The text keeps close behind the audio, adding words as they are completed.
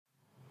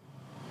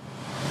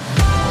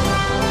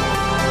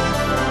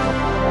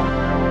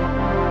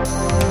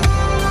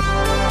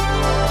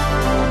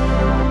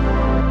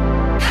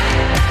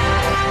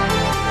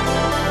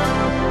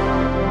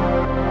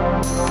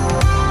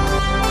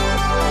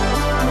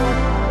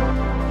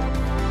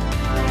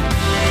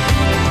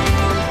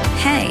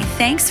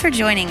Thanks for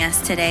joining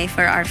us today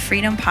for our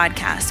Freedom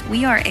Podcast.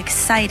 We are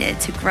excited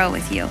to grow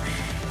with you.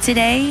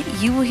 Today,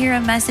 you will hear a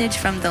message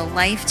from the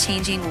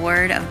life-changing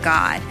Word of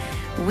God.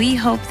 We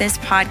hope this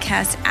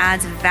podcast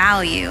adds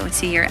value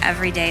to your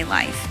everyday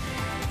life.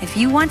 If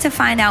you want to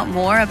find out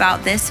more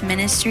about this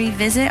ministry,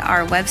 visit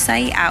our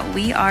website at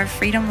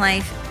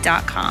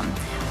wearefreedomlife.com.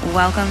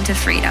 Welcome to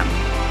Freedom.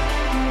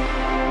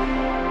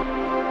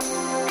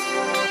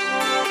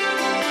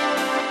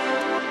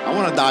 I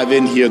want to dive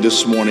in here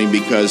this morning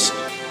because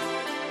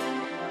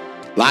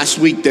last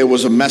week there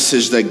was a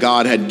message that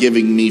God had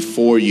given me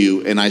for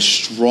you, and I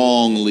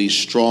strongly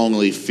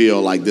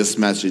feel like this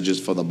message is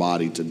for the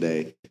body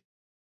today.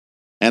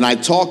 And I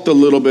talked a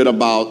little bit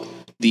about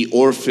the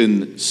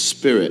orphan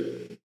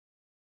spirit.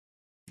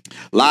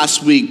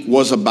 Last week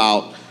was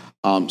about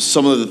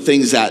some of the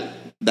things that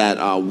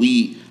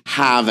we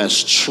have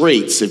as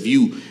traits. If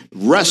you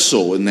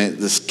wrestle in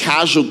this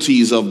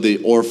casualties of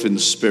the orphan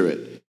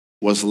spirit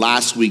was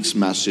last week's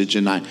message,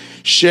 and I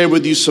shared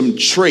with you some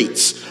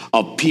traits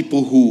of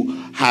people who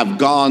have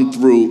gone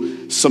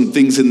through some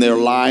things in their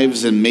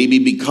lives, and maybe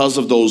because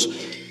of those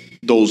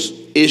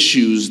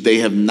issues, they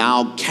have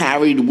now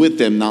carried with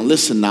them. Now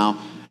listen now,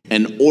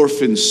 an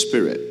orphan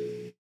spirit.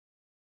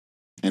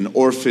 An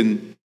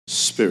orphan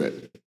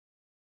spirit.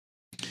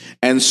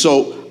 And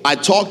so I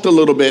talked a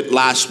little bit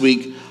last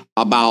week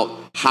about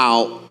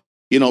how,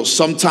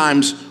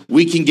 sometimes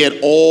we can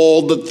get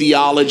all the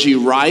theology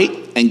right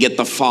and get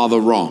the Father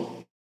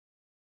wrong.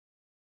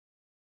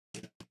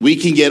 We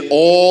can get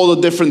all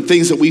the different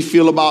things that we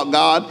feel about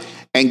God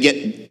and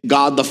get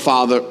God the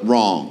Father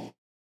wrong.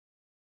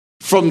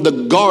 From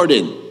the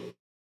garden,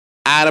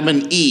 Adam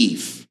and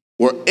Eve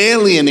were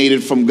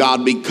alienated from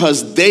God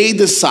because they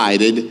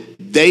decided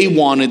they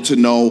wanted to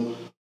know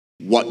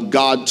what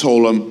God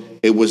told them.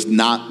 It was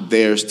not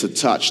theirs to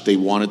touch. They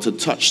wanted to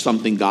touch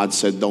something God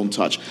said don't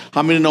touch.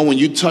 How many know when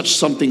you touch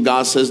something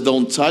God says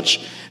don't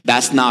touch,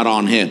 that's not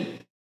on him?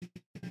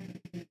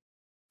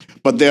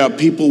 But there are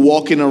people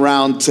walking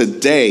around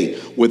today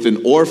with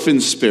an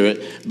orphan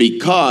spirit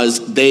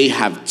because they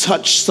have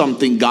touched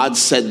something God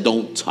said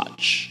don't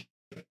touch.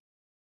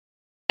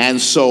 And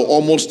so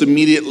almost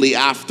immediately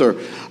after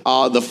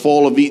the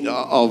fall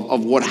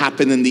of what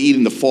happened in the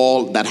Eden, the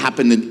fall that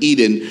happened in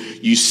Eden,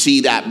 you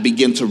see that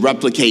begin to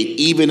replicate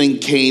even in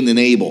Cain and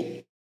Abel.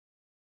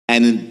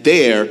 And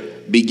there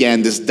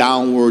began this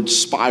downward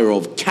spiral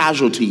of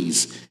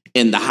casualties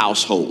in the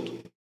household.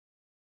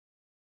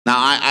 Now,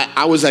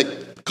 I was at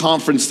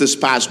conference this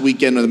past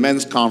weekend, the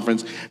men's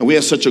conference, and we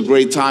had such a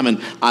great time.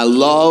 And I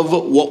love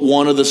what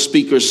one of the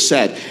speakers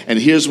said. And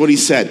here's what he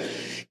said.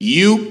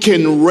 You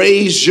can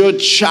raise your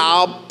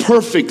child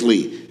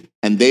perfectly,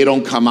 and they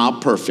don't come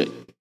out perfect.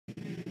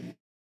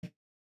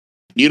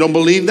 You don't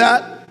believe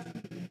that?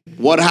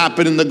 What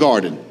happened in the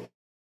garden?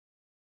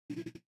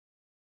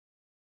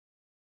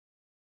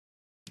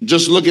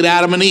 Just look at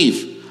Adam and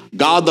Eve.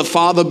 God the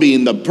Father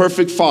being the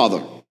perfect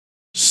father.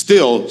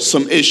 Still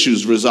some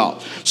issues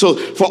result. So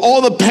for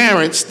all the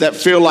parents that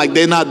feel like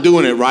they're not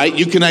doing it right,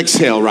 you can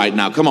exhale right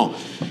now. Come on.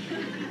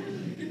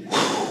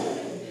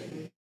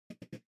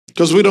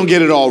 Because we don't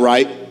get it all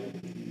right.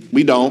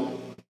 We don't.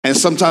 And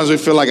sometimes we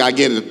feel like I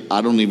get it. I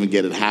don't even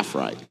get it half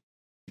right.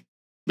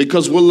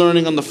 Because we're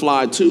learning on the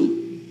fly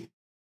too.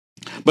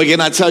 But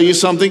can I tell you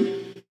something?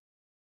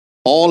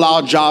 All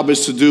our job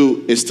is to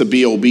do is to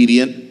be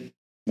obedient.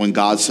 When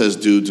God says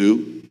do,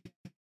 do.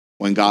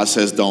 When God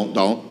says don't,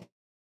 don't.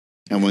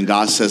 And when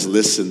God says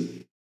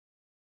listen,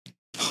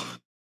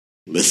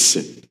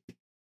 listen.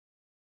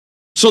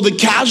 So the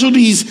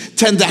casualties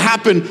tend to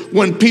happen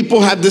when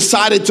people have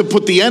decided to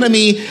put the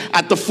enemy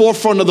at the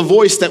forefront of the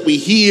voice that we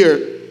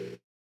hear.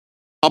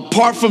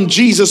 Apart from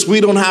Jesus, we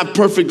don't have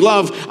perfect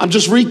love. I'm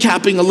just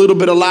recapping a little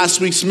bit of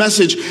last week's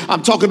message.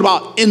 I'm talking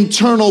about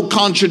internal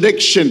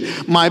contradiction.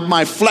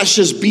 My flesh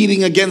is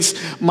beating against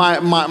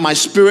my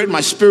spirit. My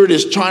spirit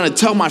is trying to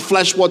tell my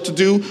flesh what to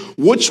do.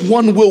 Which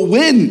one will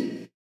win?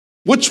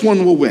 Which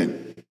one will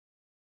win?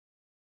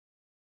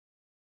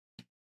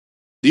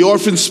 The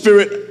orphan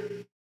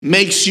spirit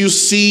makes you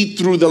see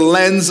through the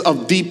lens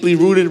of deeply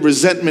rooted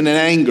resentment and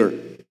anger.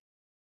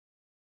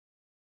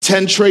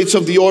 10 traits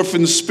of the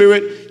orphan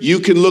spirit. You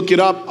can look it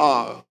up.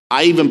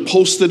 I even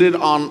posted it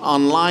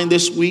online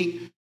this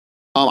week.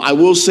 I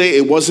will say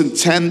it wasn't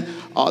 10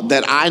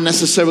 that I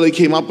necessarily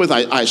came up with.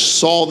 I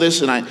saw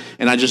this and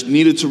I just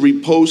needed to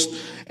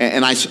repost.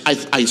 And I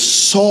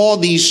saw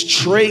these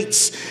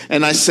traits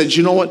and I said,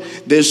 you know what?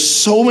 There's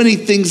so many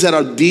things that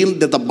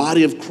the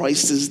body of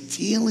Christ is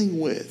dealing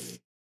with.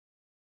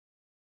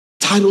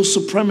 Title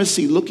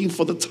supremacy, looking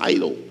for the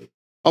title.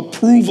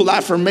 Approval,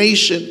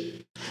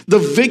 affirmation. The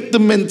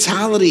victim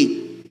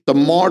mentality, the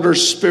martyr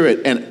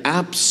spirit, and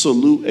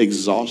absolute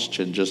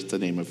exhaustion, just to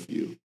name a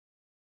few.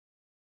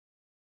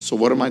 So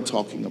what am I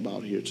talking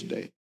about here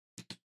today?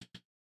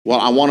 Well,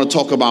 I want to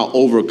talk about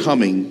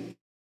overcoming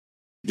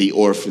the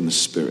orphan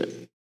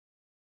spirit.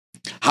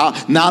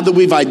 Now that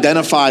we've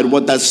identified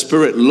what that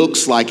spirit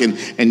looks like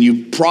and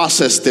you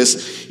process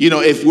this,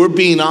 if we're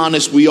being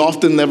honest, we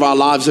often live our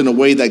lives in a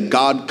way that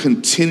God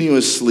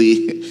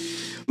continuously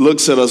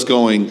looks at us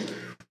going,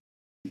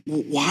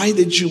 why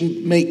did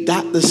you make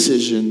that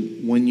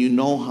decision when you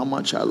know how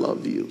much I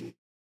love you?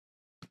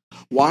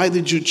 Why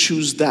did you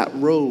choose that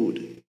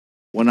road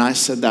when I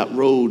said that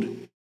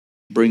road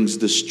brings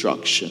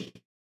destruction?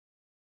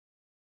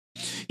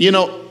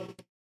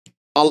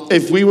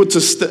 If we were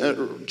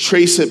to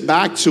trace it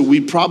back to, we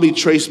probably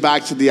trace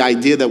back to the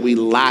idea that we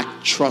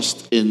lack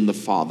trust in the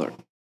Father.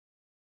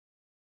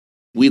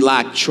 We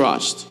lack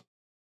trust.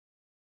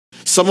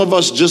 Some of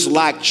us just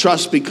lack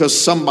trust because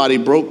somebody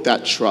broke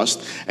that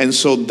trust, and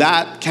so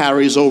that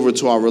carries over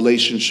to our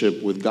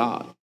relationship with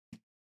God.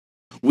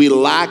 We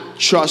lack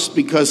trust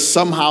because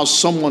somehow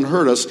someone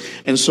hurt us,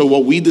 and so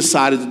what we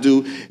decided to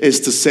do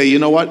is to say, you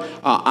know what,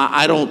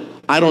 I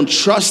don't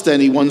trust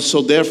anyone,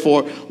 so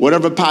therefore,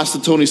 whatever Pastor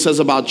Tony says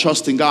about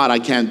trusting God, I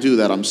can't do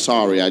that. I'm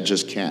sorry, I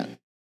just can't.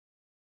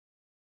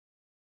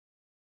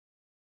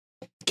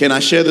 Can I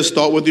share this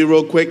thought with you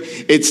real quick?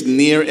 It's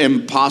near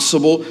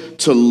impossible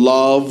to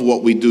love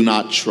what we do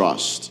not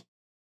trust.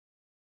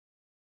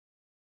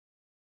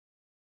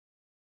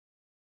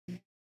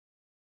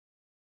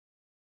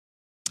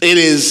 It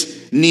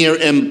is near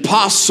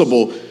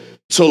impossible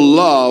to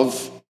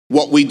love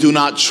what we do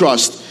not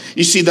trust.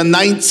 You see, the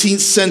 19th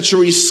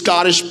century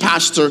Scottish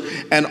pastor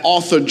and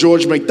author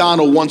George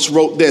MacDonald once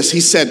wrote this. He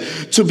said,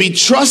 "To be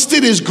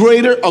trusted is a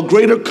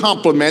greater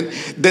compliment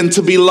than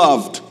to be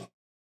loved."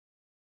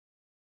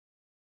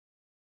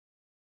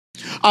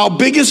 Our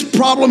biggest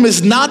problem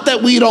is not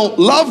that we don't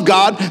love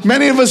God.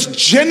 Many of us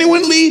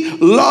genuinely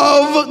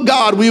love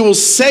God. We will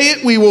say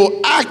it, we will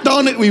act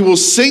on it, we will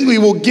sing, we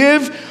will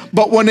give.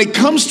 But when it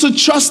comes to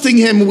trusting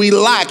him, we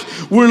lack.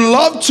 We're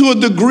loved to a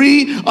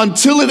degree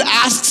until it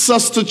asks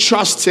us to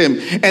trust him.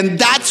 And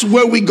that's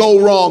where we go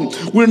wrong.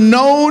 We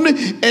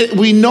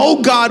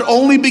know God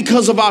only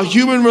because of our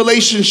human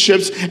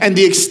relationships, and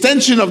the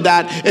extension of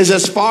that is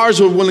as far as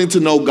we're willing to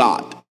know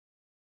God.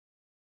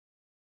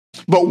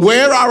 But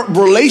where our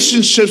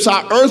relationships,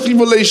 our earthly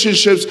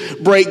relationships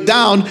break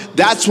down,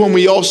 that's when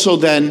we also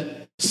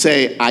then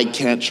say, I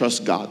can't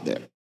trust God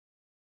there.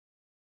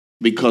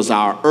 Because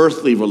our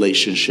earthly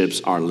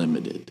relationships are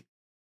limited.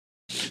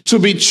 To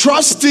be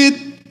trusted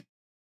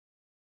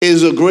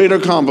is a greater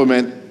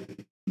compliment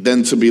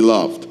than to be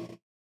loved.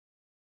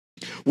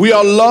 We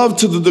are loved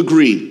to the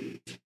degree,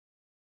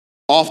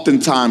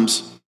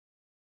 oftentimes,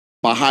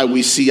 by how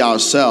we see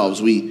ourselves.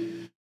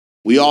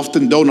 We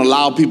often don't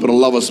allow people to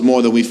love us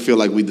more than we feel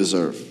like we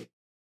deserve.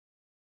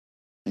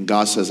 And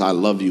God says, I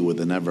love you with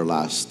an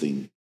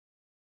everlasting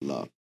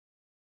love.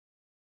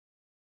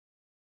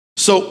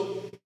 So,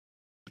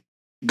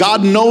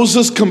 God knows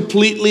us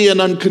completely and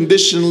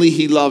unconditionally.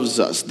 He loves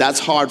us. That's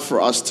hard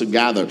for us to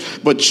gather.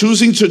 But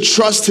choosing to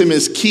trust him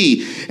is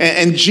key.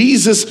 And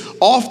Jesus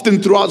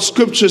often throughout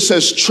Scripture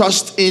says,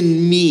 trust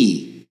in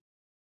me.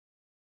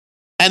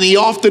 And he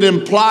often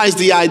implies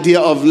the idea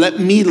of, let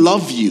me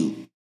love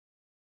you.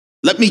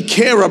 Let me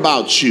care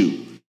about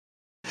you.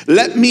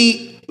 Let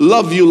me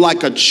love you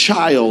like a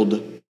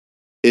child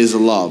is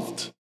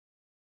loved.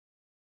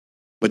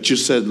 But you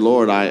said,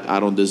 Lord, I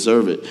don't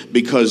deserve it.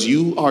 Because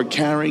you are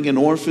carrying an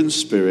orphan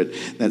spirit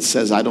that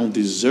says, I don't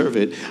deserve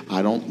it.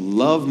 I don't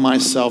love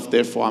myself.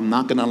 Therefore, I'm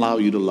not going to allow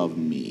you to love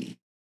me.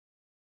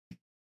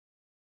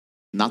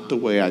 Not the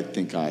way I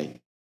think I.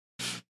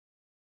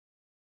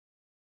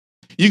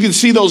 You can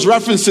see those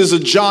references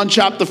of John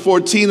chapter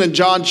 14 and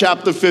John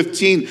chapter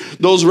 15.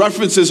 Those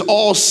references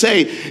all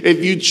say,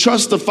 if you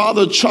trust the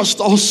Father,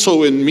 trust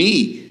also in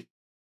me.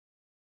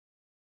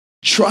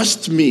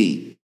 Trust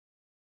me.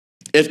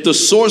 If the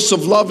source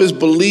of love is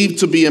believed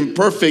to be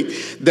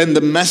imperfect, then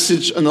the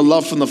message and the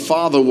love from the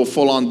Father will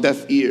fall on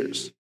deaf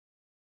ears.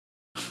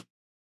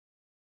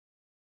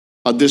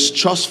 A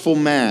distrustful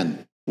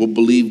man will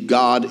believe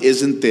God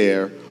isn't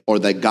there, or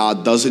that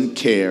God doesn't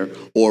care,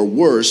 or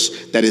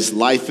worse, that his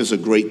life is a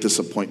great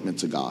disappointment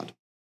to God.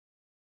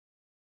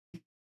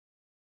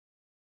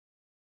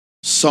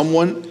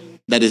 Someone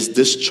that is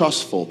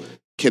distrustful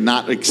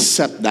cannot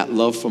accept that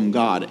love from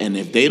God. And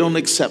if they don't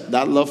accept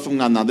that love from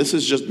God, now this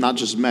is just not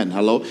just men,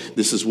 hello?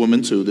 This is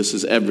women too. This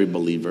is every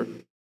believer.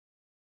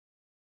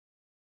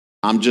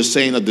 I'm just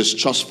saying a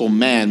distrustful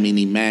man,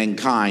 meaning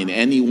mankind,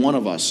 any one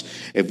of us,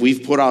 if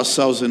we've put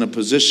ourselves in a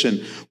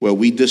position where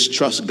we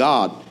distrust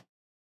God,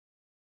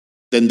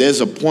 then there's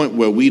a point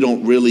where we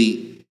don't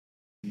really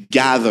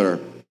gather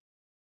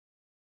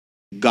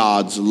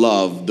God's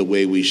love the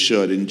way we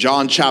should. In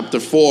John chapter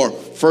 4,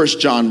 1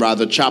 John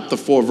rather, chapter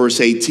 4, verse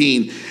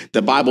 18,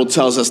 the Bible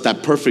tells us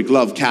that perfect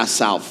love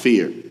casts out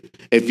fear.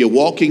 If you're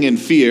walking in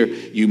fear,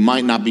 you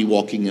might not be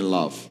walking in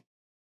love.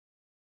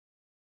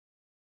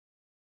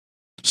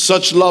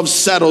 Such love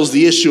settles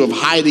the issue of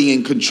hiding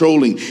and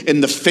controlling. In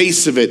the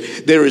face of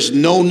it, there is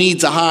no need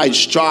to hide,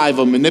 strive,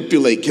 or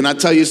manipulate. Can I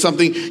tell you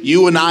something?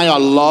 You and I are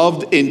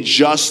loved in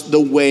just the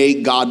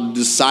way God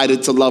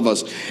decided to love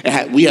us.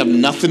 We have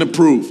nothing to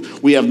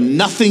prove. We have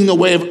nothing in the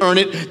way of earn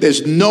it.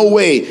 There's no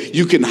way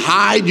you can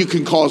hide, you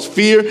can cause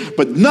fear,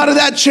 but none of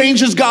that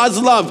changes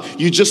God's love.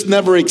 You just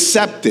never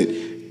accept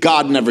it.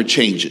 God never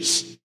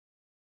changes.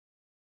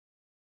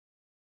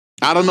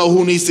 I don't know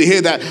who needs to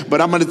hear that,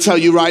 but I'm going to tell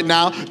you right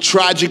now,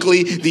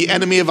 tragically, the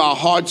enemy of our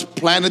hearts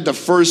planted the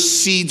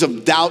first seeds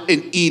of doubt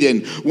in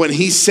Eden when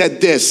he said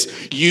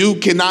this: you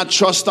cannot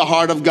trust the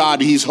heart of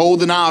God. He's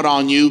holding out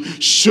on you.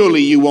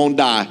 Surely you won't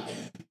die.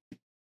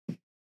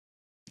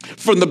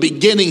 From the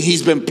beginning,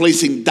 he's been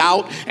placing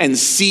doubt and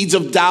seeds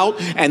of doubt,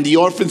 and the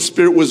orphan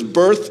spirit was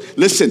birthed,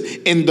 listen,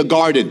 in the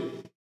garden.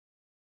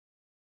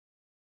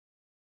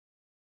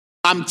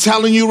 I'm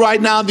telling you right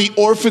now, the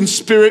orphan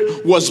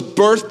spirit was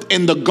birthed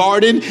in the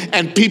garden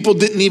and people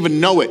didn't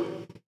even know it.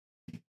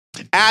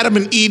 Adam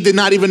and Eve did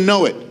not even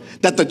know it.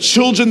 That the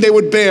children they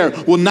would bear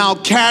will now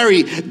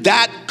carry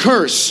that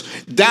curse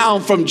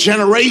down from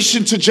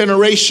generation to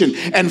generation.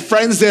 And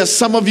friends, there are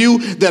some of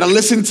you that are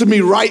listening to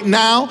me right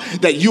now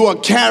that you are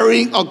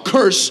carrying a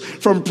curse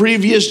from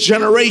previous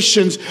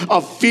generations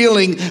of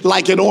feeling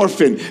like an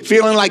orphan,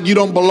 feeling like you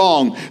don't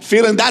belong,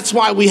 feeling that's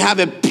why we have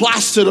it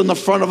plastered on the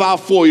front of our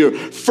foyer.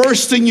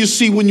 First thing you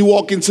see when you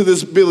walk into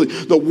this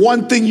building, the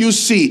one thing you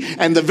see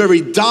and the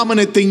very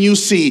dominant thing you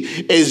see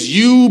is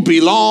you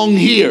belong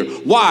here.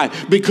 Why?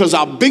 Because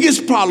our biggest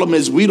problem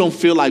is we don't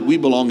feel like we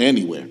belong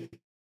anywhere.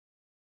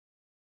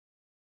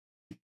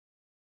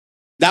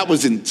 That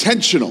was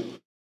intentional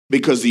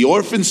because the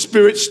orphan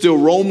spirit still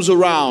roams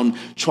around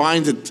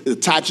trying to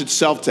attach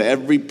itself to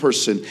every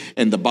person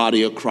in the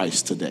body of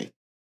Christ today.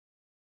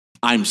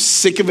 I'm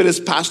sick of it as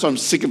pastor. I'm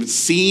sick of it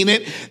seeing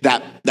it,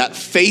 that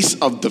face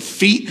of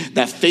defeat,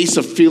 that face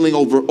of feeling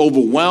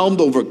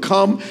overwhelmed,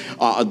 overcome,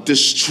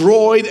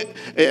 destroyed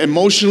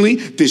emotionally,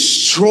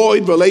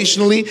 destroyed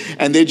relationally,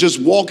 and they're just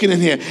walking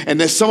in here. And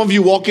there's some of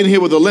you walk in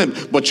here with a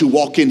limp, but you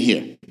walk in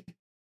here.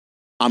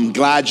 I'm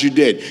glad you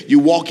did. You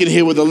walk in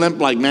here with a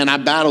limp like, man, I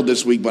battled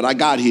this week, but I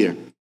got here.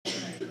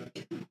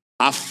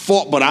 I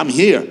fought, but I'm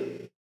here.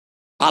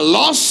 I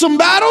lost some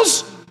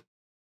battles,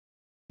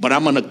 but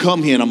I'm going to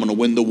come here and I'm going to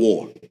win the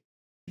war.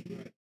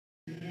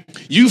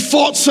 You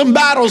fought some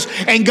battles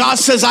and God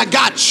says, I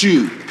got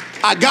you.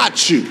 I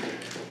got you.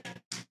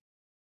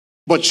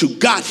 But you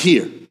got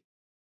here.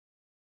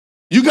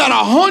 You got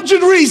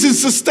 100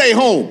 reasons to stay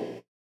home,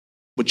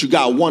 but you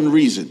got one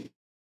reason,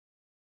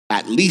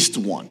 at least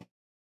one,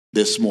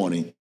 this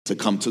morning to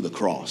come to the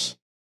cross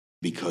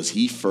because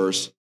he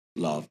first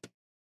loved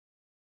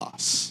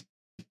us.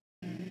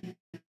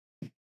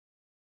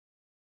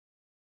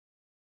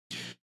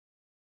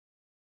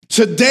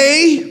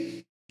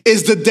 Today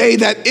is the day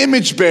that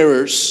image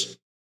bearers,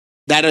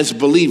 that is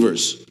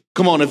believers.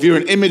 Come on, if you're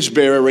an image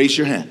bearer, raise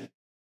your hand.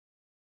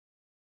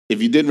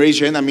 If you didn't raise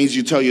your hand, that means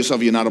you tell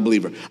yourself you're not a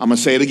believer. I'm going to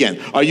say it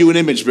again. Are you an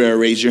image bearer?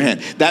 Raise your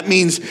hand. That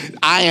means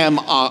I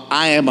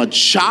am a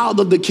child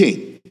of the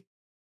King.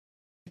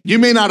 You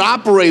may not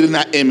operate in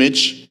that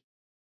image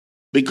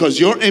because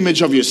your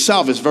image of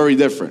yourself is very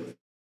different.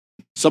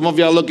 Some of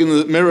y'all look in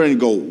the mirror and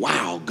go,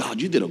 wow, God,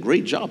 you did a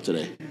great job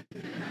today.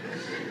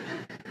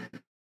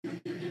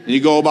 And you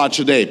go about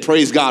your day.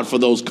 Praise God for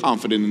those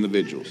confident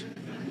individuals.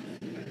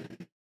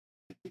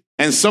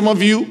 And some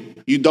of you,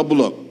 you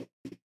double up.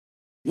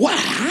 What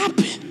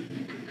happened?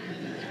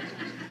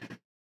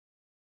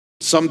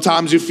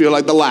 Sometimes you feel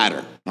like the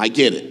latter. I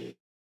get it.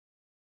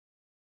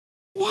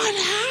 What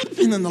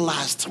happened in the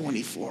last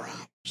 24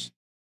 hours?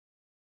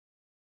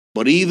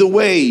 But either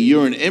way,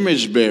 you're an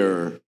image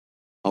bearer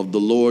of the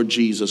Lord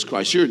Jesus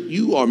Christ.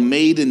 You are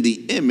made in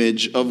the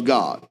image of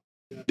God.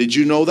 Did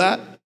you know that?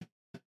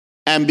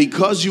 And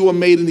because you are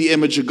made in the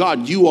image of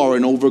God, you are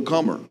an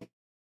overcomer.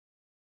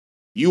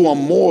 You are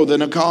more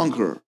than a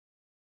conqueror.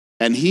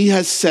 And he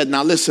has said,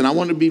 now listen, I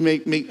want to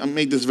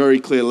make this very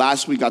clear.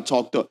 Last week I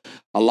talked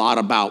a lot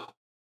about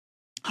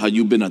how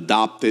you've been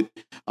adopted.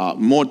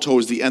 More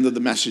towards the end of the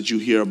message, you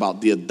hear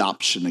about the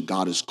adoption that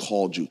God has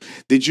called you.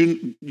 Did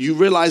you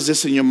realize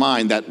this in your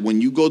mind, that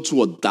when you go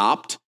to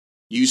adopt,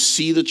 you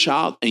see the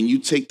child and you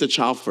take the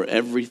child for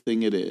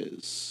everything it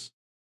is?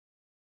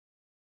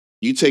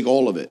 You take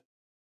all of it.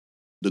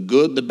 The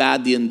good, the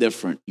bad, the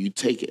indifferent. You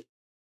take it.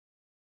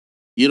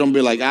 You don't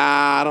be like,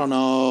 I don't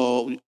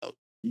know.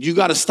 You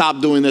got to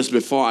stop doing this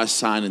before I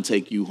sign and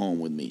take you home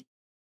with me.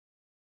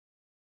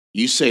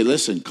 You say,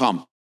 listen,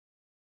 come.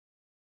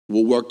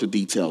 We'll work the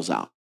details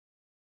out.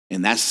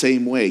 In that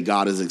same way,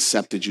 God has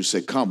accepted you.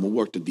 Say, come, we'll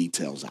work the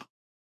details out.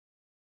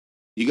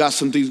 You got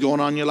some things going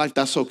on in your life?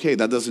 That's okay.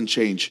 That doesn't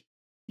change.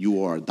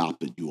 You are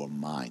adopted. You are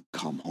mine.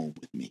 Come home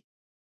with me.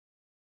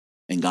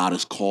 And God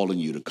is calling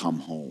you to come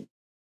home.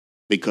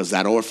 Because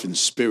that orphan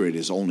spirit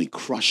is only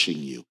crushing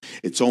you.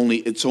 It's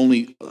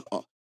only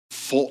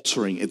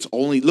faltering. It's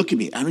only, look at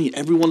me. I need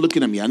everyone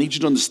looking at me. I need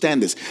you to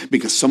understand this.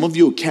 Because some of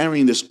you are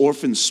carrying this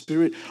orphan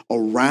spirit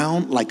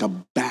around like a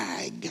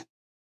bag.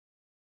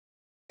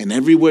 And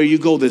everywhere you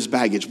go, there's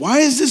baggage. Why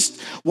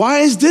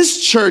is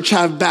this church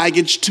have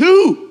baggage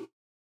too?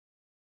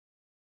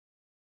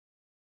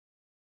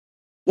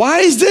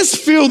 Why does this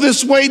feel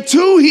this way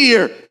too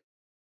here?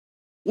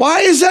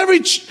 Why is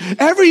every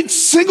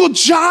single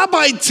job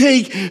I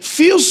take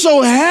feel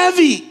so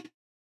heavy?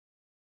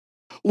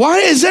 Why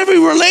is every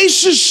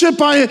relationship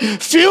I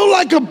feel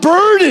like a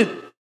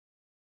burden?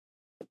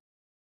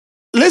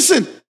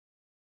 Listen,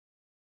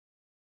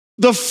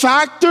 the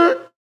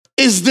factor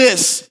is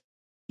this.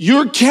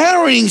 You're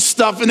carrying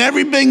stuff and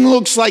everything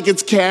looks like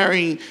it's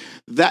carrying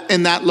that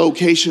in that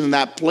location, in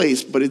that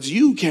place, but it's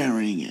you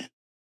carrying it.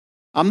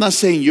 I'm not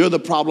saying you're the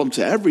problem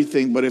to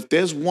everything, but if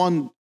there's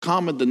one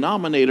common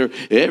denominator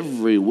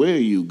everywhere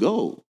you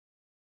go,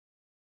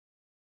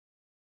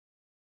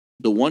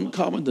 the one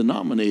common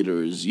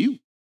denominator is you.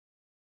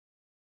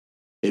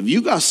 If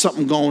you got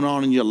something going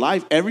on in your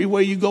life,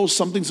 everywhere you go,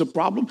 something's a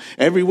problem.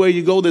 Everywhere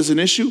you go, there's an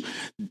issue.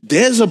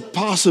 There's a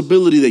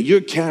possibility that you're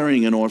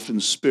carrying an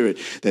orphan spirit,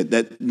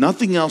 that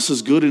nothing else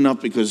is good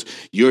enough because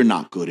you're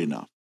not good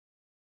enough.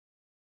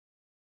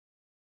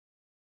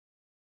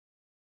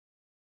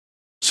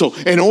 So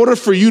in order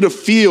for you to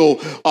feel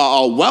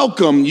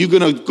welcome, you're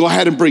going to go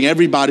ahead and bring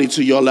everybody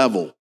to your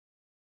level.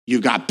 You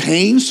got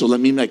pain, so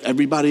let me make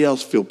everybody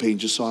else feel pain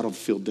just so I don't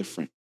feel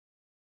different.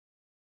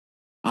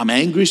 I'm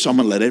angry, so I'm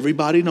going to let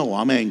everybody know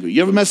I'm angry.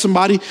 You ever met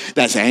somebody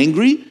that's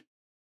angry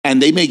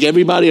and they make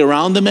everybody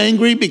around them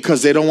angry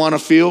because they don't want to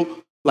feel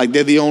like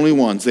they're the only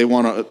ones? They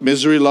want to,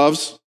 misery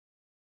loves.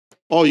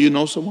 Oh, you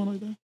know someone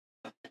like that?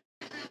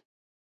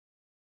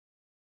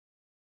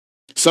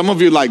 Some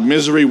of you like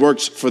misery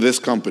works for this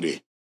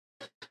company.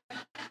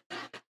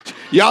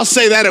 Y'all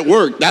say that at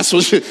work. That's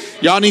what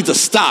y'all need to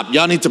stop.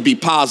 Y'all need to be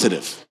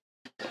positive.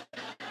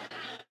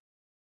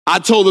 I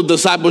told the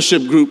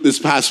discipleship group this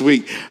past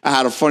week, I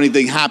had a funny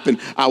thing happen.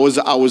 I was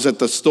at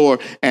the store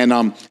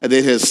and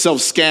they had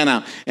self-scan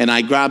out and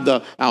I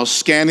was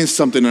scanning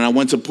something and I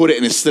went to put it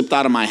and it slipped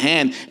out of my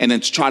hand, and then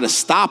to try to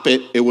stop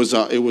it, it was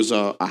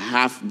a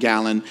half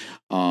gallon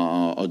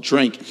a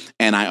drink,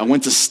 and I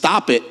went to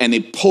stop it and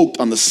it poked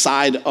on the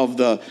side of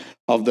the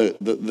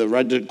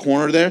red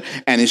corner there,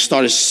 and it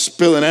started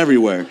spilling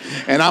everywhere.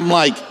 And I'm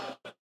like,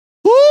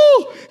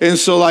 woo! And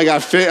so I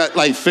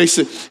fixed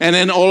it. And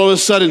then all of a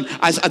sudden,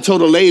 I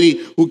told a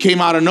lady who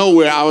came out of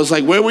nowhere, I was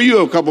like, where were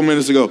you a couple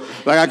minutes ago?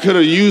 Like I could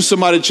have used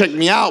somebody to check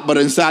me out, but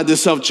inside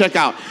this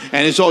self-checkout,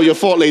 and it's all your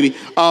fault, lady.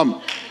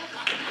 No,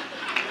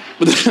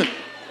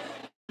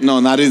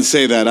 I didn't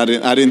say that.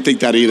 I didn't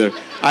think that either.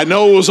 I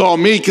know it was all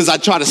me because I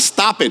tried to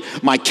stop it.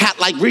 My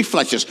cat-like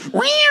reflexes.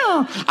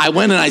 I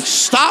went and I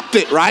stopped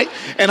it, right?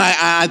 And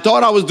I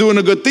thought I was doing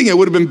a good thing. It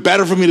would have been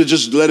better for me to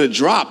just let it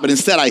drop. But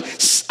instead, I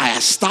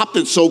stopped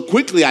it so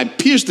quickly. I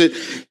pierced it.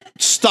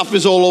 Stuff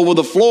is all over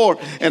the floor.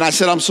 And I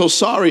said, I'm so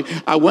sorry.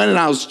 I went and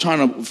I was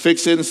trying to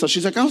fix it and stuff.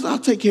 She's like, I'll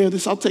take care of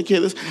this. I'll take care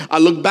of this. I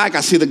look back.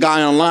 I see the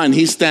guy online.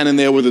 He's standing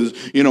there with his,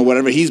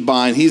 whatever he's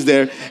buying. He's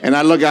there. And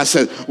I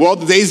said, well,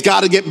 the day's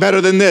got to get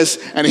better than this.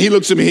 And he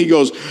looks at me. He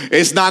goes,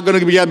 it's not going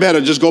to get better.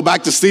 Just go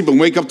back to sleep and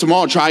wake up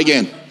tomorrow. Try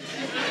again.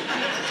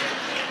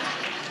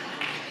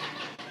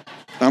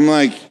 I'm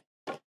like,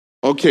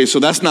 okay, so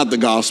that's not the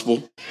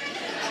gospel.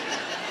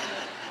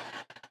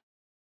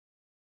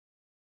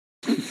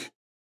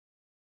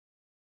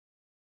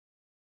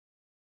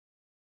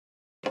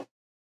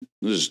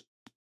 Just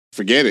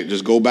forget it.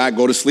 Just go back,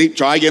 go to sleep,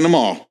 try again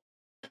tomorrow.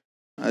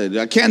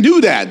 I can't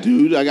do that,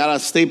 dude. I got to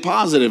stay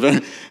positive.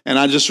 And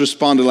I just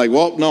responded like,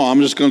 well, no, I'm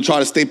just going to try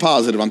to stay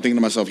positive. I'm thinking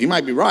to myself, he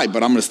might be right,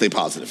 but I'm going to stay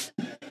positive.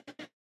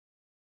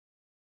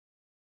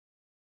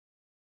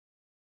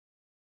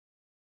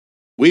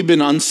 We've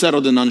been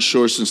unsettled and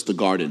unsure since the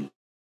garden.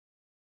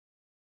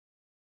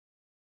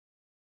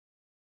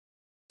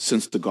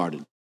 Since the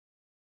garden.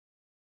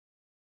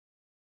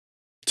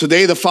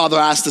 Today, the Father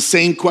asked the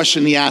same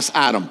question he asked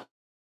Adam.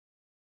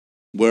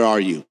 Where are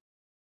you?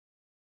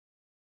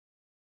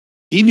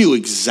 He knew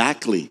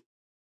exactly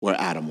where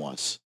Adam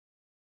was.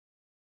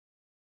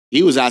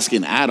 He was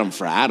asking Adam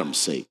for Adam's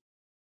sake.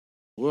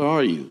 Where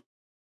are you?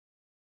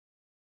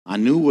 I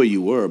knew where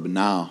you were, but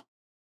now,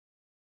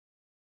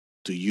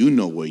 do you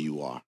know where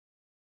you are?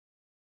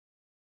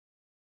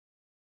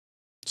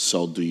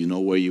 So, do you know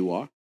where you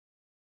are?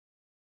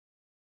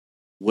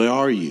 Where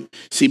are you?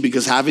 See,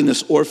 because having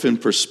this orphan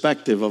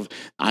perspective of,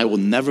 I will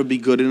never be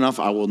good enough,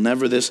 I will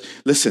never this.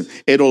 Listen,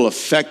 it'll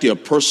affect your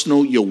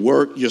personal, your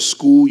work, your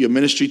school, your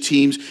ministry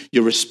teams,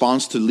 your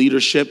response to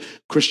leadership,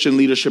 Christian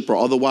leadership or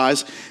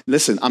otherwise.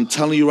 Listen, I'm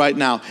telling you right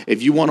now,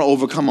 if you want to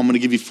overcome, I'm going to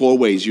give you 4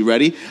 ways. You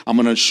ready? I'm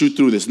going to shoot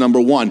through this.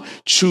 Number 1,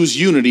 choose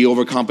unity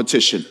over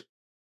competition.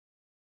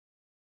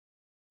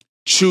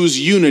 Choose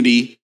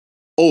unity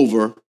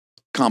over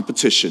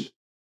competition.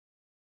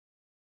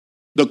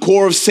 The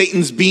core of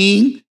Satan's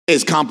being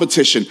is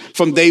competition.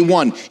 From day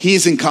one, he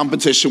is in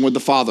competition with the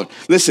Father.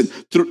 Listen,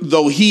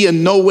 though he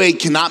in no way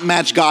cannot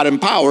match God in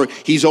power,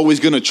 he's always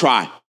going to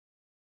try.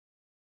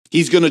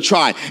 He's going to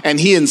try. And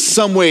he in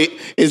some way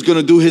is going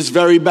to do his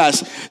very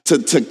best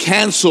to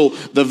cancel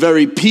the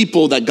very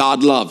people that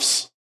God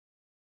loves.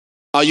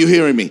 Are you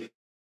hearing me?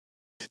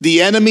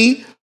 The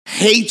enemy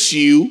hates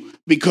you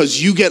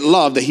because you get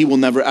love that he will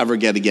never, ever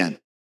get again.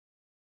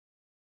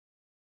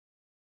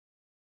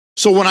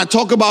 So when I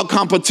talk about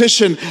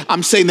competition,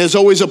 I'm saying there's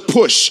always a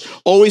push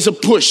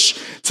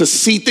to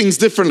see things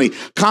differently.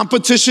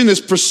 Competition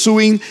is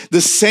pursuing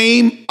the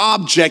same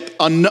object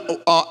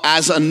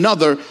as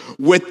another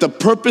with the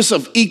purpose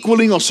of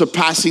equaling or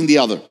surpassing the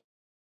other.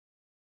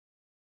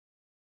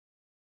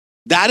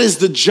 That is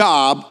the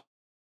job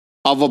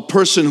of a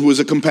person who is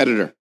a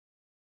competitor.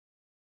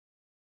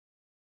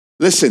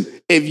 Listen,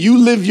 if you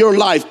live your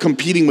life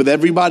competing with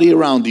everybody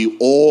around you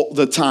all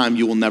the time,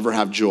 you will never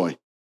have joy.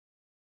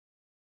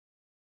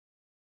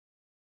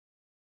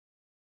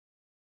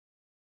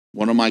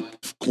 One of my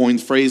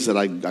coined phrases that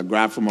I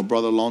grabbed from a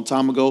brother a long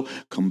time ago,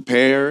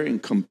 compare and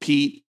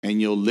compete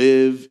and you'll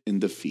live in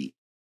defeat.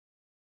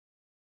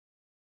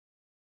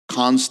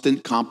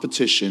 Constant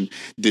competition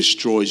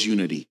destroys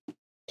unity.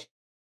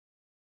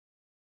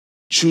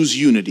 Choose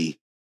unity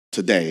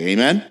today,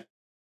 amen?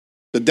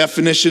 The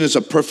definition is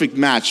a perfect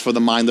match for the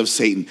mind of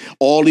Satan.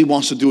 All he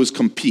wants to do is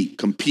compete.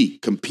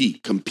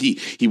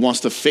 He wants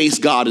to face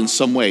God in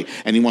some way,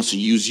 and he wants to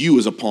use you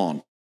as a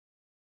pawn.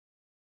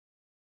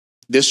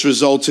 This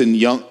results in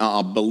young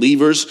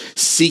believers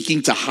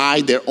seeking to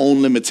hide their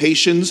own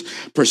limitations,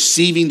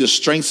 perceiving the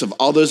strengths of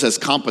others as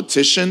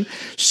competition,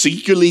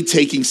 secretly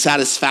taking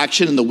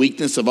satisfaction in the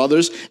weakness of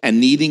others, and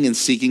needing and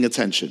seeking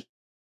attention.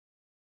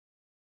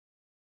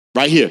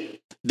 Right here.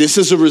 This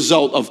is a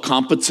result of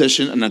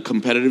competition and a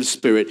competitive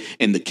spirit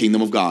in the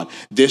kingdom of God.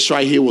 This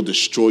right here will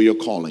destroy your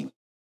calling.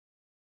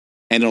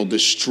 And it'll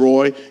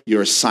destroy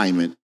your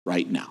assignment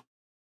right now.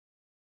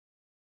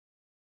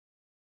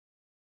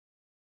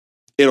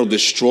 It'll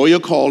destroy your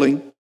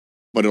calling,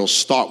 but it'll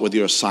start with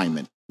your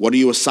assignment. What are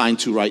you assigned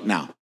to right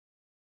now?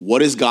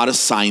 What is God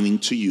assigning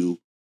to you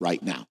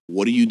right now?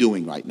 What are you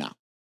doing right now?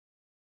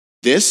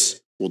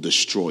 This will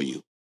destroy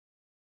you.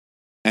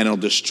 And it'll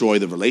destroy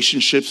the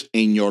relationships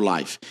in your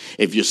life.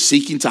 If you're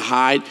seeking to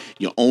hide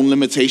your own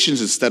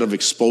limitations instead of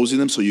exposing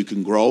them so you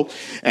can grow,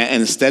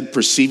 and instead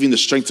perceiving the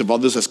strengths of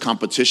others as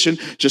competition,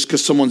 just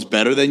because someone's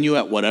better than you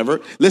at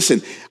whatever.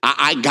 Listen,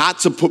 I got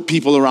to put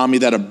people around me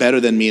that are better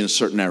than me in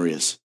certain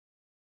areas.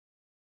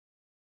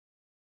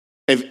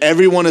 If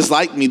everyone is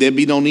like me, there'd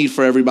be no need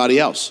for everybody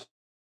else.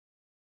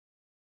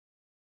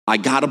 I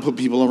got to put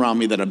people around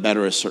me that are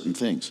better at certain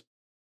things.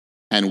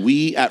 And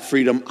we at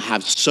Freedom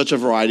have such a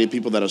variety of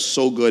people that are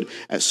so good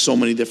at so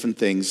many different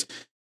things.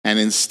 And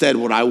instead,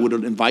 what I would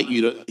invite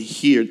you to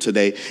hear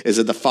today is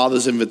that the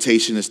Father's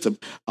invitation is to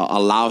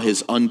allow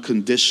his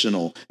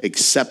unconditional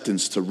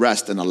acceptance to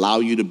rest and allow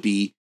you to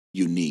be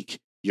unique,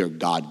 your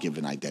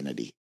God-given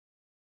identity.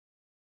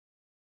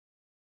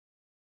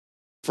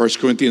 1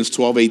 Corinthians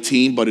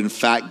 12:18, but in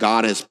fact,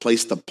 God has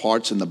placed the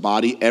parts in the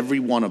body, every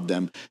one of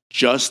them,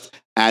 just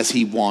as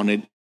he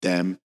wanted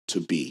them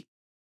to be.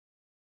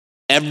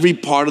 Every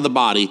part of the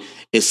body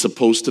is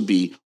supposed to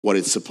be what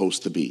it's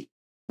supposed to be.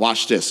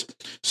 Watch this.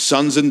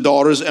 Sons and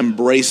daughters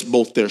embrace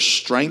both their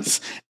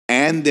strengths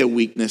and their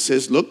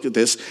weaknesses. Look at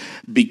this.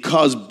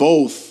 Because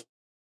both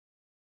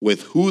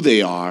with who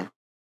they are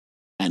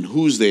and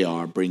whose they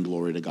are bring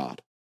glory to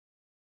God.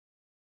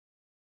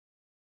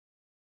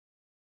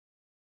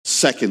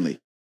 Secondly,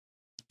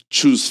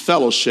 choose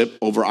fellowship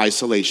over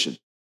isolation.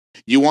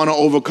 You want to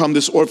overcome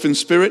this orphan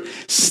spirit?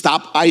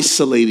 Stop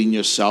isolating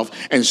yourself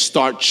and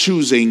start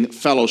choosing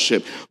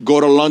fellowship. Go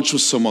to lunch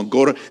with someone.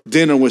 Go to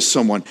dinner with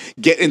someone.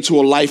 Get into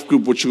a life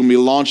group, which we're going to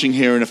be launching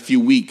here in a few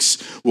weeks.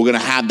 We're going to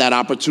have that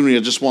opportunity. I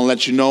just want to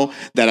let you know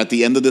that at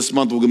the end of this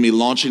month, we're going to be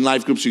launching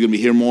life groups. You're going to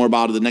be hearing more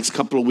about it the next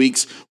couple of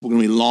weeks. We're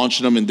going to be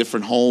launching them in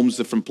different homes,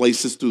 different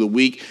places through the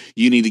week.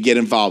 You need to get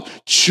involved.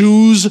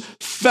 Choose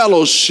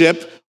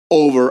fellowship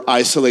over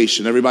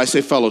isolation. Everybody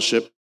say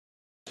fellowship.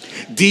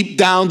 Deep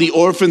down, the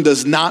orphan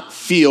does not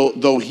feel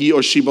though he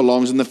or she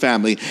belongs in the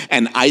family,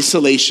 and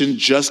isolation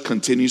just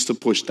continues to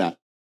push that.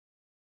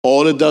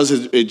 All it does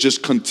is it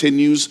just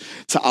continues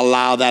to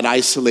allow that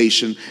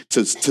isolation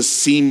to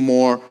seem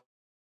more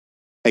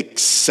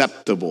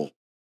acceptable.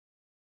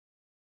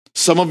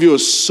 Some of you are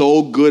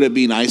so good at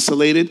being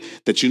isolated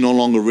that you no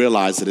longer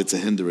realize that it's a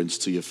hindrance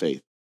to your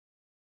faith.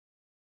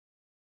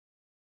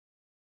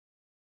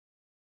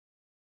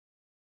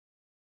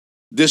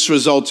 This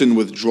results in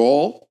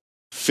withdrawal,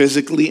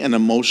 physically and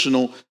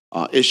emotional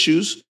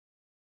issues,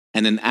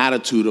 and an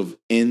attitude of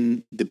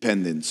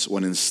independence,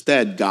 when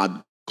instead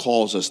God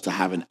calls us to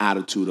have an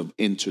attitude of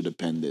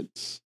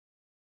interdependence,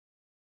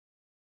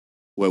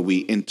 where we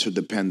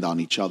interdepend on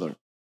each other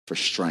for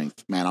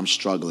strength. Man, I'm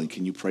struggling.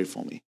 Can you pray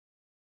for me?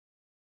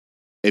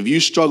 If you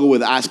struggle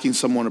with asking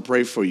someone to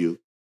pray for you,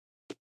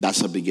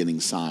 that's a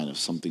beginning sign of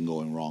something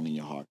going wrong in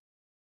your heart.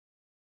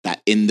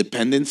 That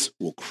independence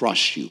will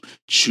crush you.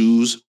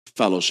 Choose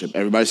fellowship.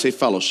 Everybody say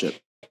fellowship.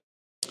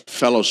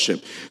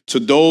 Fellowship. To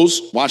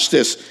those, watch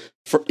this,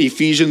 for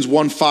Ephesians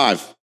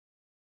 1:5,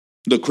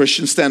 the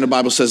Christian Standard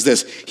Bible says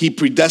this: he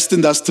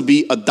predestined us to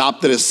be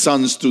adopted as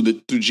sons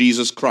through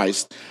Jesus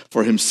Christ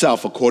for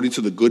himself, according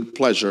to the good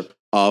pleasure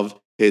of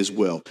his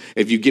will.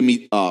 If you give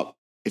me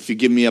If you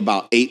give me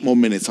about 8 more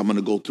minutes, I'm going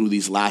to go through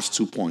these last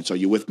 2 points. Are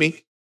you with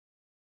me?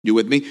 You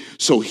with me?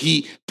 So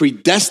he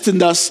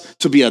predestined us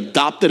to be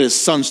adopted as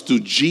sons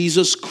through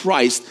Jesus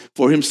Christ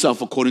for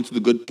himself according to the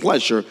good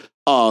pleasure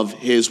of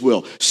his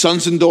will.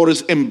 Sons and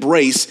daughters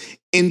embrace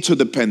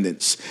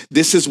interdependence.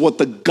 This is what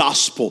the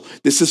gospel,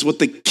 this is what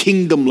the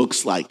kingdom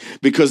looks like,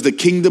 because the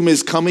kingdom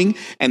is coming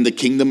and the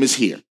kingdom is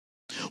here.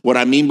 What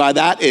I mean by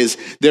that is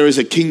there is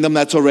a kingdom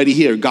that's already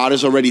here. God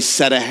has already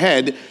set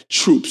ahead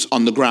troops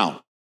on the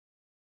ground.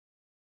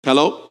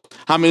 Hello?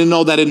 How many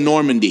know that in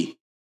Normandy,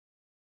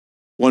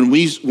 when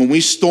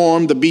we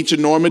stormed the beach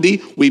in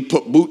Normandy, we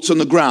put boots on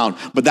the ground,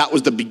 but that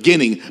was the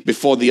beginning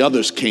before the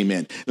others came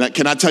in. Now,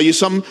 can I tell you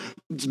something?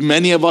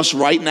 Many of us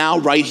right now,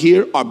 right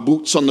here, are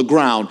boots on the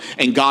ground,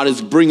 and God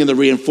is bringing the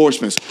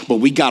reinforcements, but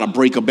we got to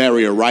break a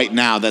barrier right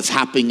now that's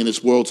happening in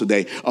this world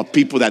today of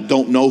people that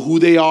don't know who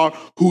they are,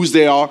 whose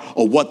they are,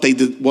 or what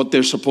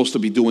they're supposed to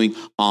be doing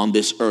on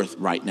this earth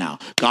right now.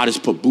 God has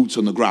put boots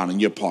on the ground,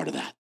 and you're part of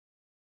that.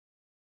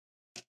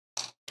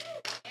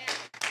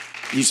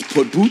 He's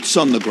put boots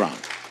on the ground.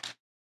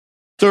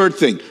 Third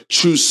thing,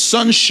 choose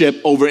sonship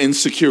over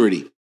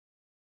insecurity.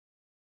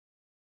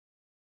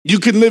 You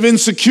can live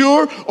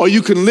insecure or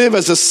you can live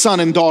as a son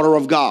and daughter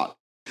of God.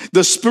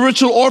 The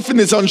spiritual orphan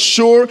is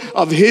unsure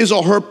of his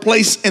or her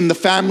place in the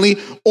family.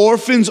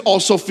 Orphans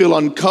also feel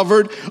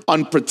uncovered,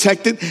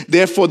 unprotected.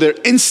 Therefore, their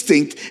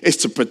instinct is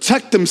to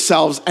protect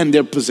themselves and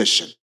their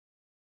position.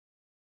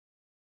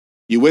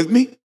 You with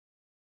me?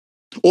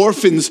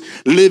 Orphans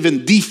live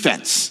in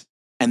defense.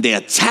 And they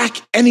attack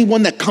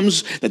anyone that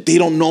comes that they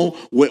don't know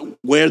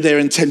where their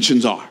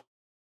intentions are.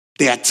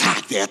 They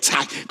attack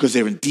because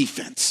they're in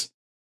defense.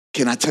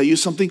 Can I tell you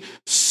something?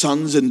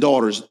 Sons and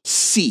daughters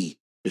see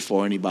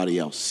before anybody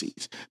else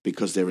sees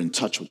because they're in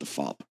touch with the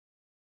Father.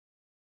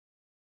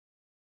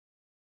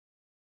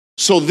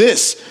 So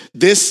this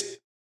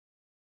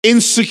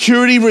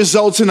insecurity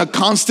results in a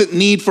constant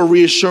need for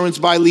reassurance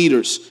by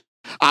leaders.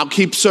 I'll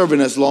keep serving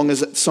as long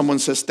as someone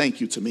says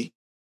thank you to me.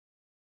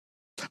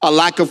 A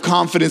lack of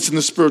confidence in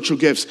the spiritual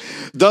gifts.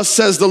 Thus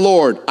says the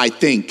Lord, I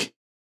think.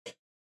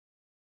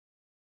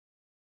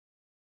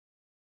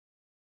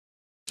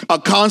 A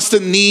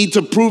constant need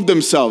to prove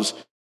themselves.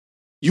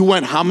 You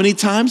went how many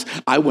times?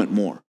 I went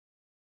more.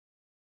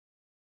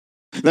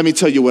 Let me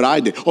tell you what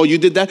I did. Oh, you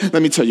did that?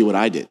 Let me tell you what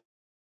I did.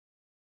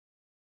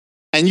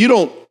 And you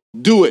don't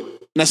do it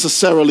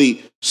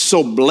necessarily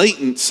so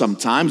blatant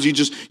sometimes.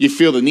 You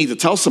feel the need to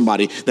tell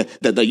somebody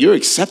that you're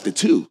accepted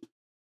too.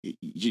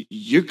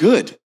 You're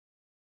good.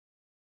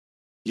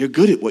 You're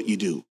good at what you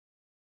do.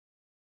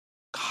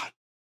 God,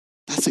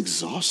 that's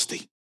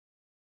exhausting.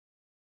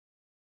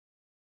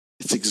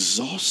 It's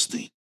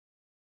exhausting.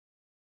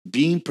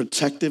 Being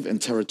protective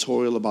and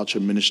territorial about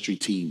your ministry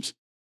teams.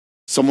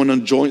 Someone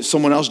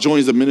else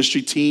joins the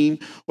ministry team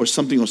or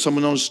something, or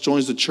someone else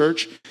joins the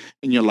church,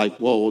 and you're like,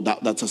 whoa,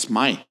 that's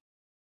mine.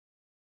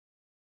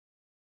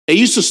 It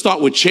used to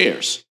start with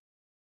chairs.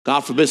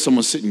 God forbid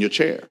someone sit in your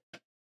chair.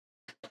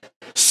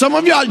 Some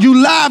of y'all,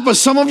 you laugh, but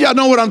some of y'all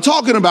know what I'm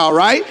talking about,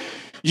 right?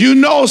 You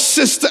know,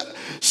 sister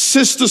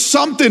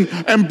something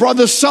and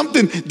brother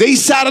something, they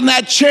sat in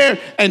that chair,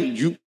 and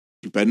you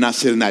better not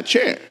sit in that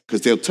chair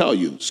because they'll tell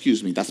you,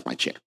 excuse me, that's my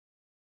chair.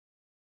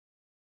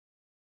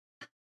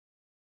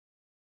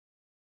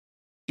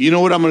 You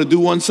know what I'm going to do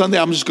one Sunday?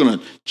 I'm just going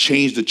to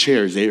change the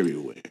chairs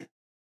everywhere.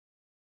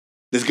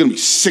 There's going to be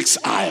 6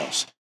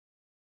 aisles.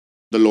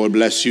 The Lord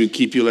bless you and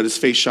keep you, let his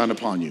face shine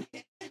upon you.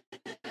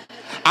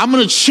 I'm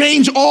going to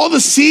change all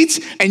the seats,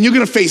 and you're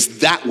going to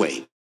face that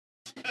way.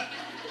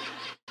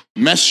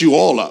 Mess you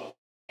all up.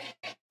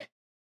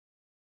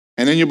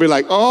 And then you'll be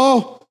like,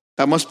 oh,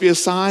 that must be a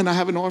sign I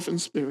have an orphan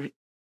spirit.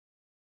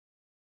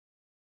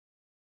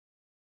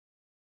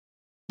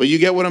 But you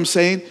get what I'm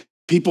saying?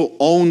 People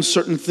own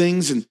certain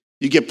things and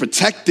you get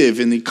protective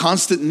in the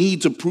constant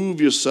need to prove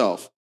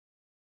yourself.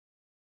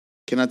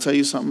 Can I tell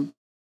you something?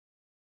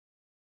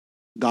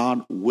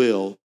 God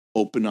will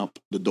open up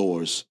the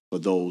doors for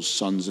those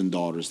sons and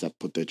daughters that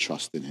put their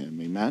trust in him.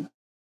 Amen?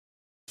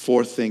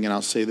 Fourth thing, and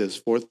I'll say this,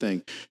 fourth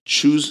thing,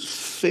 choose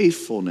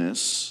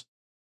faithfulness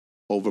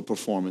over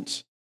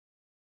performance.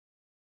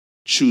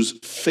 Choose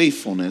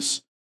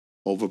faithfulness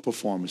over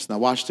performance. Now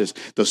watch this.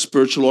 The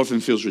spiritual orphan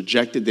feels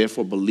rejected,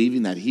 therefore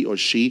believing that he or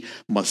she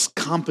must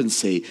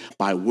compensate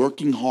by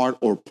working hard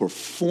or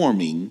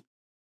performing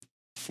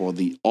for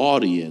the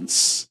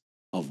audience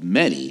of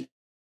many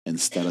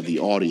instead of the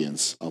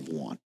audience of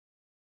one.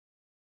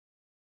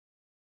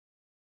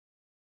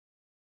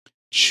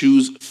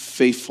 Choose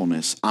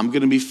faithfulness. I'm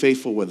going to be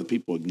faithful whether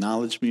people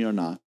acknowledge me or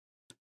not.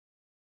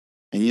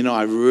 And you know,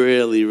 I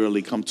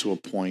really come to a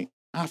point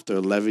after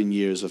 11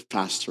 years of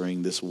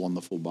pastoring this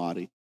wonderful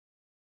body.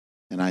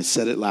 And I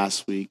said it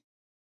last week,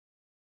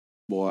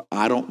 boy,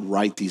 I don't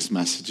write these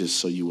messages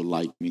so you will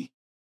like me.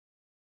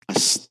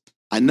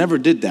 I never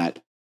did that,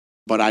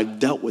 but I've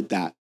dealt with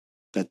that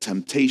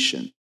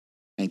temptation.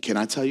 And can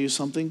I tell you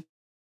something?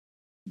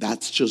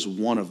 That's just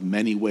one of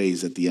many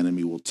ways that the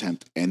enemy will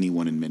tempt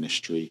anyone in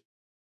ministry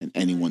and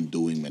anyone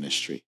doing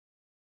ministry.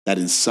 that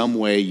in some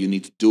way you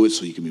need to do it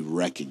so you can be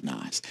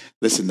recognized.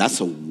 Listen, that's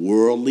a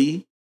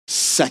worldly,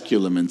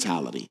 secular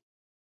mentality.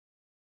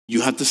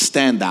 You have to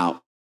stand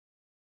out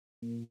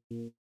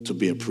to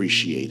be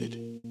appreciated.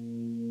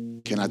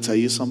 Can I tell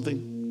you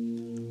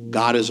something?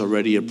 God has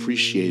already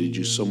appreciated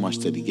you so much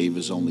that he gave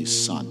his only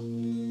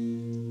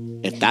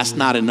son. If that's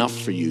not enough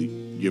for you,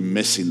 you're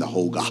missing the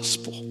whole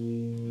gospel.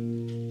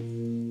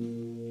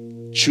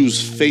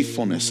 Choose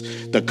faithfulness,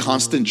 the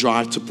constant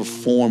drive to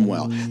perform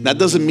well. That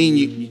doesn't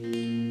mean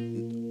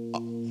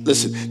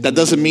that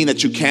doesn't mean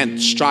that you can't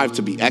strive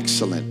to be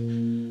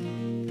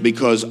excellent,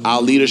 because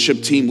our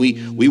leadership team,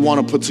 we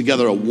want to put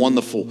together a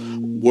wonderful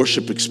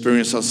worship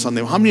experience on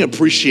Sunday. How many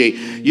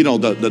appreciate,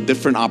 the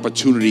different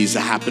opportunities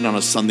that happen on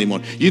a Sunday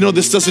morning?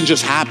 This doesn't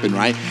just happen,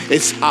 right?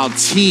 It's our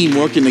team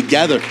working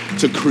together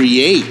to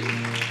create.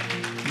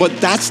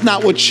 But that's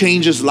not what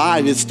changes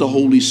lives. It's the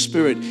Holy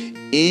Spirit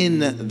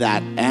in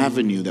that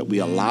avenue that we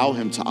allow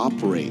him to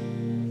operate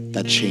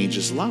that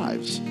changes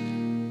lives.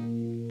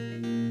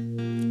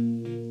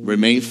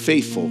 Remain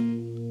faithful,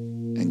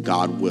 and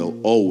God will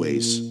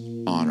always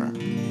honor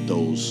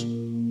those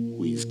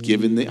who he's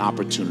given the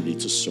opportunity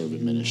to serve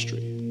in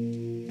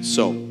ministry.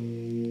 So,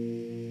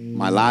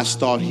 my last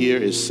thought here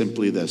is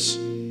simply this.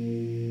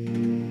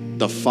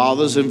 The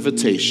Father's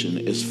invitation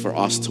is for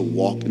us to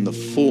walk in the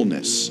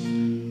fullness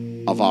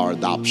of our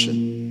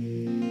adoption.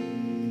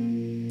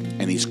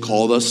 And he's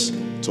called us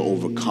to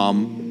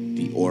overcome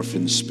the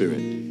orphan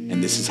spirit.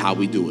 And this is how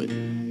we do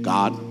it.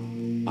 God,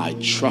 I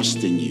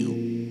trust in you.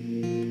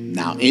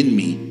 Now in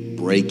me,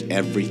 break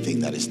everything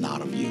that is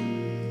not of you.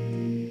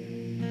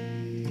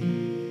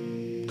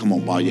 Come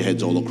on, bow your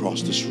heads all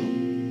across this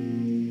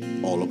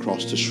room. All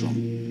across this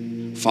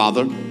room.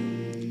 Father,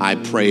 I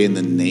pray in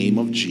the name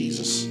of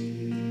Jesus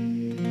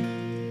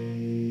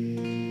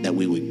that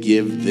we would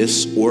give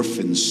this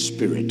orphan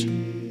spirit,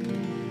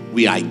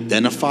 we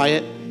identify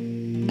it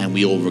and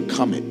we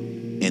overcome it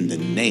in the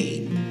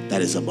name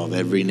that is above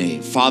every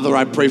name. Father,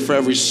 I pray for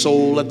every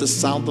soul at the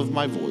sound of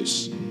my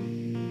voice,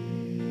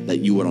 that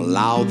you would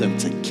allow them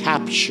to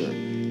capture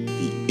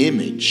the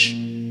image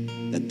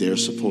that they're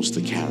supposed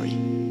to carry.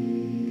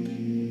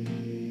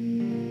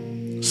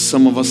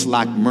 Some of us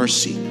lack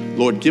mercy.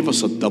 Lord, give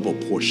us a double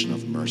portion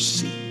of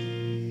mercy.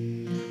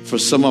 For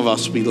some of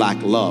us, we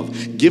lack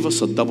love. Give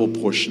us a double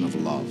portion of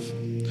love.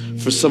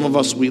 For some of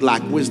us, we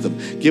lack wisdom.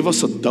 Give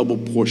us a double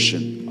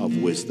portion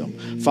of wisdom.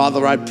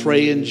 Father, I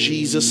pray in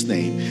Jesus'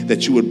 name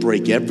that you would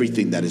break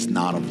everything that is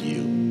not of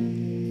you.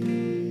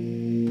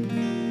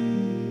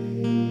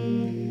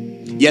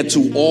 Yet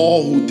to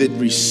all who did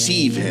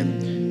receive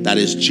him, that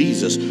is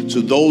Jesus,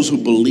 to those who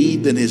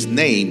believed in his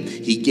name,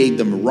 he gave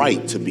them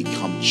right to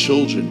become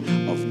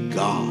children of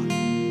God.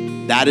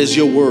 That is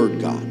your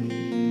word, God.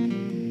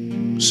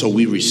 So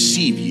we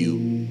receive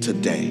you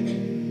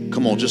today.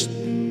 Come on, just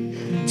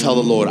tell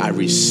the Lord, I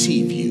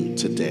receive you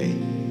today.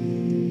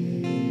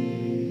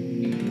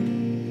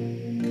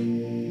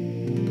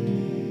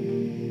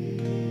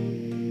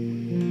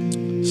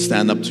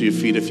 Stand up to your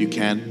feet if you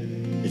can.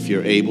 If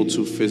you're able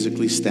to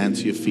physically stand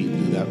to your feet,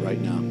 do that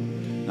right now.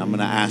 And I'm going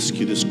to ask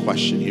you this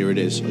question. Here it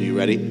is. Are you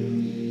ready?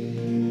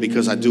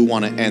 Because I do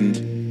want to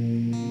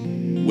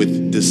end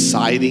with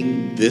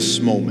deciding this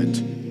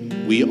moment.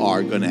 We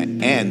are going to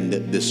end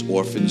this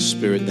orphan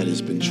spirit that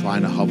has been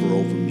trying to hover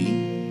over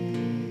me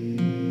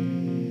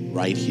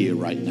right here,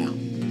 right now.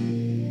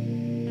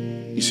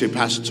 You say,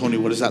 Pastor Tony,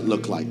 what does that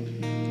look like?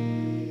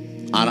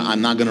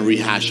 I'm not going to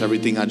rehash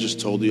everything I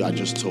just told you. I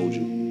just told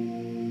you.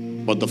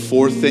 But the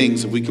 4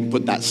 things, if we can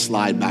put that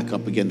slide back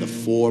up again, the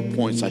 4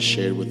 points I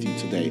shared with you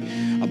today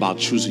about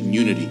choosing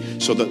unity.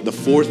 So the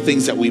 4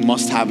 things that we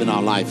must have in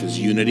our life is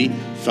unity,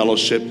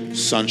 fellowship,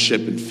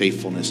 sonship, and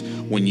faithfulness.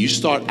 When you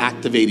start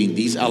activating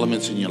these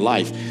elements in your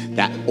life,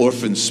 that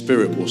orphan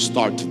spirit will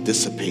start to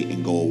dissipate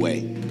and go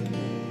away.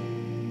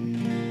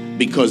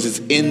 Because it's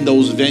in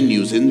those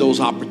venues, in those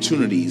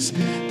opportunities,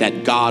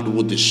 that God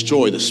will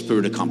destroy the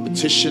spirit of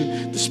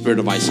competition, the spirit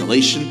of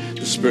isolation,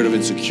 the spirit of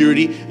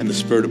insecurity, and the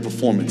spirit of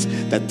performance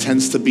that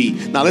tends to be.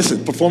 Now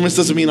listen, performance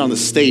doesn't mean on the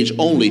stage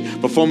only.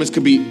 Performance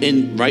could be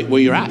in right where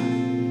you're at. You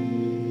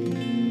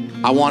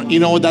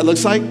know what that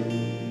looks like?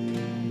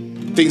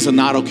 Things are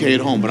not okay at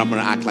home, but I'm going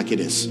to act like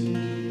it is. I'm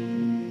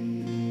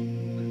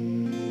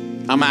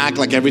going to act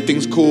like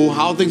everything's cool.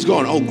 How are things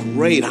going? Oh,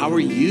 great. How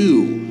are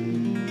you?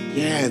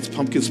 Yeah, it's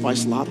pumpkin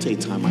spice latte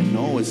time. I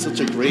know. It's such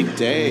a great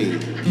day.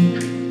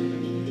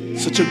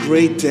 Such a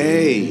great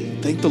day.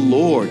 Thank the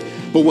Lord.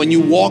 But when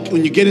you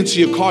get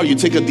into your car, you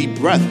take a deep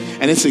breath,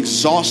 and it's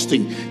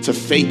exhausting to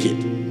fake it.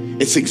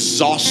 It's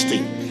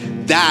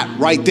exhausting. That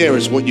right there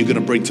is what you're going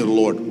to bring to the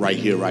Lord right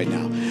here, right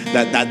now.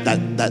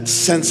 That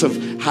sense of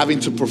having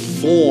to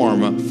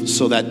perform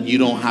so that you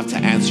don't have to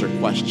answer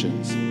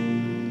questions.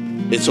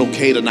 It's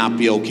okay to not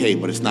be okay,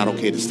 but it's not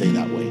okay to stay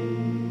that way.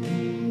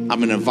 I'm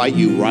going to invite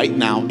you right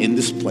now in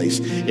this place.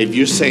 If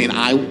you're saying,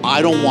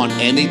 I don't want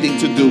anything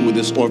to do with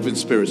this orphan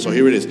spirit. So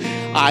here it is.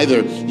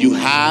 Either you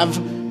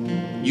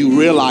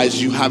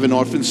realize you have an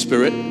orphan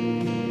spirit,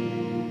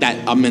 that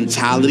a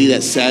mentality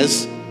that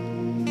says,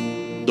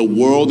 the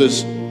world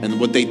is and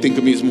what they think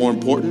of me is more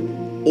important,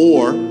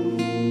 or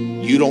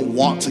you don't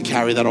want to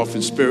carry that off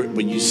in spirit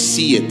when you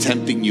see it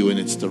tempting you in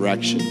its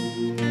direction.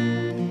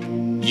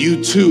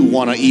 You too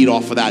want to eat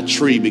off of that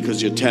tree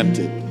because you're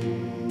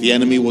tempted. The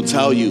enemy will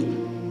tell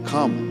you,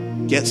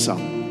 come, get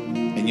some.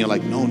 And you're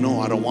like,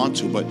 no, I don't want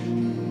to. But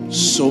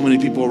so many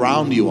people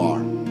around you are.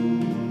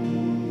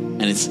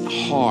 And it's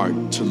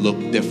hard to look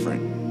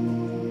different.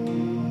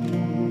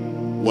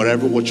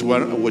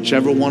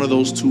 Whichever one of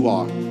those two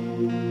are,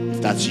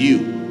 if that's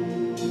you,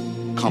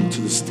 come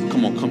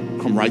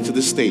right to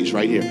this stage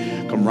right here.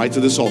 Come right to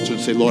this altar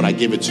and say, Lord, I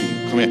give it to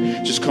you. Come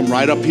here. Just come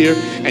right up here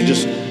and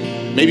just,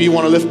 maybe you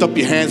want to lift up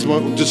your hands,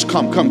 but just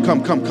come.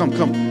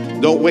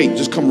 Don't wait.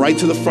 Just come right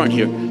to the front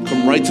here.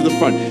 Come right to the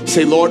front.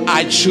 Say, Lord,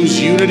 I choose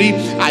unity.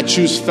 I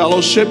choose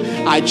fellowship.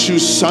 I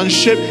choose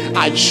sonship.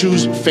 I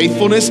choose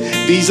faithfulness.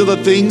 These are the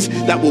things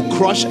that will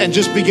crush, and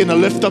just begin to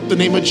lift up the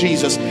name of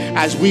Jesus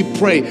as we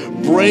pray.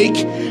 Break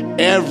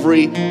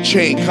every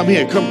chain. Come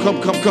here. Come.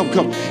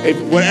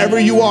 If, wherever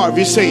you are, if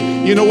you say,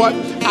 you know what?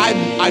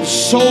 I've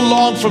so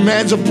longed for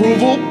man's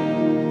approval.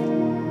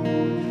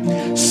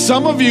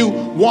 Some of you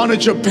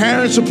wanted your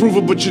parents'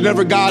 approval, but you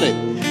never got it.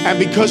 And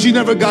because you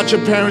never got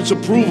your parents'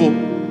 approval,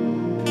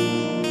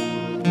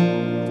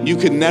 you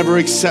can never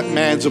accept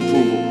man's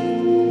approval.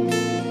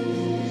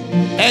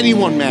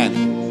 Anyone, man.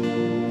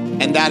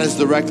 And that has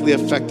directly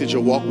affected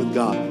your walk with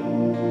God.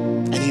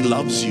 And He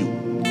loves you.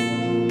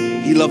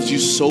 He loves you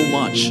so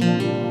much.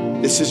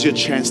 This is your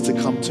chance to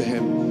come to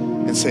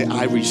Him and say,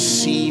 I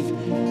receive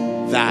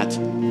that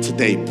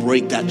today.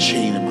 Break that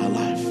chain in my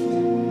life.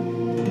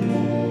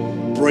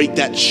 Break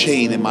that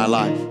chain in my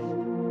life.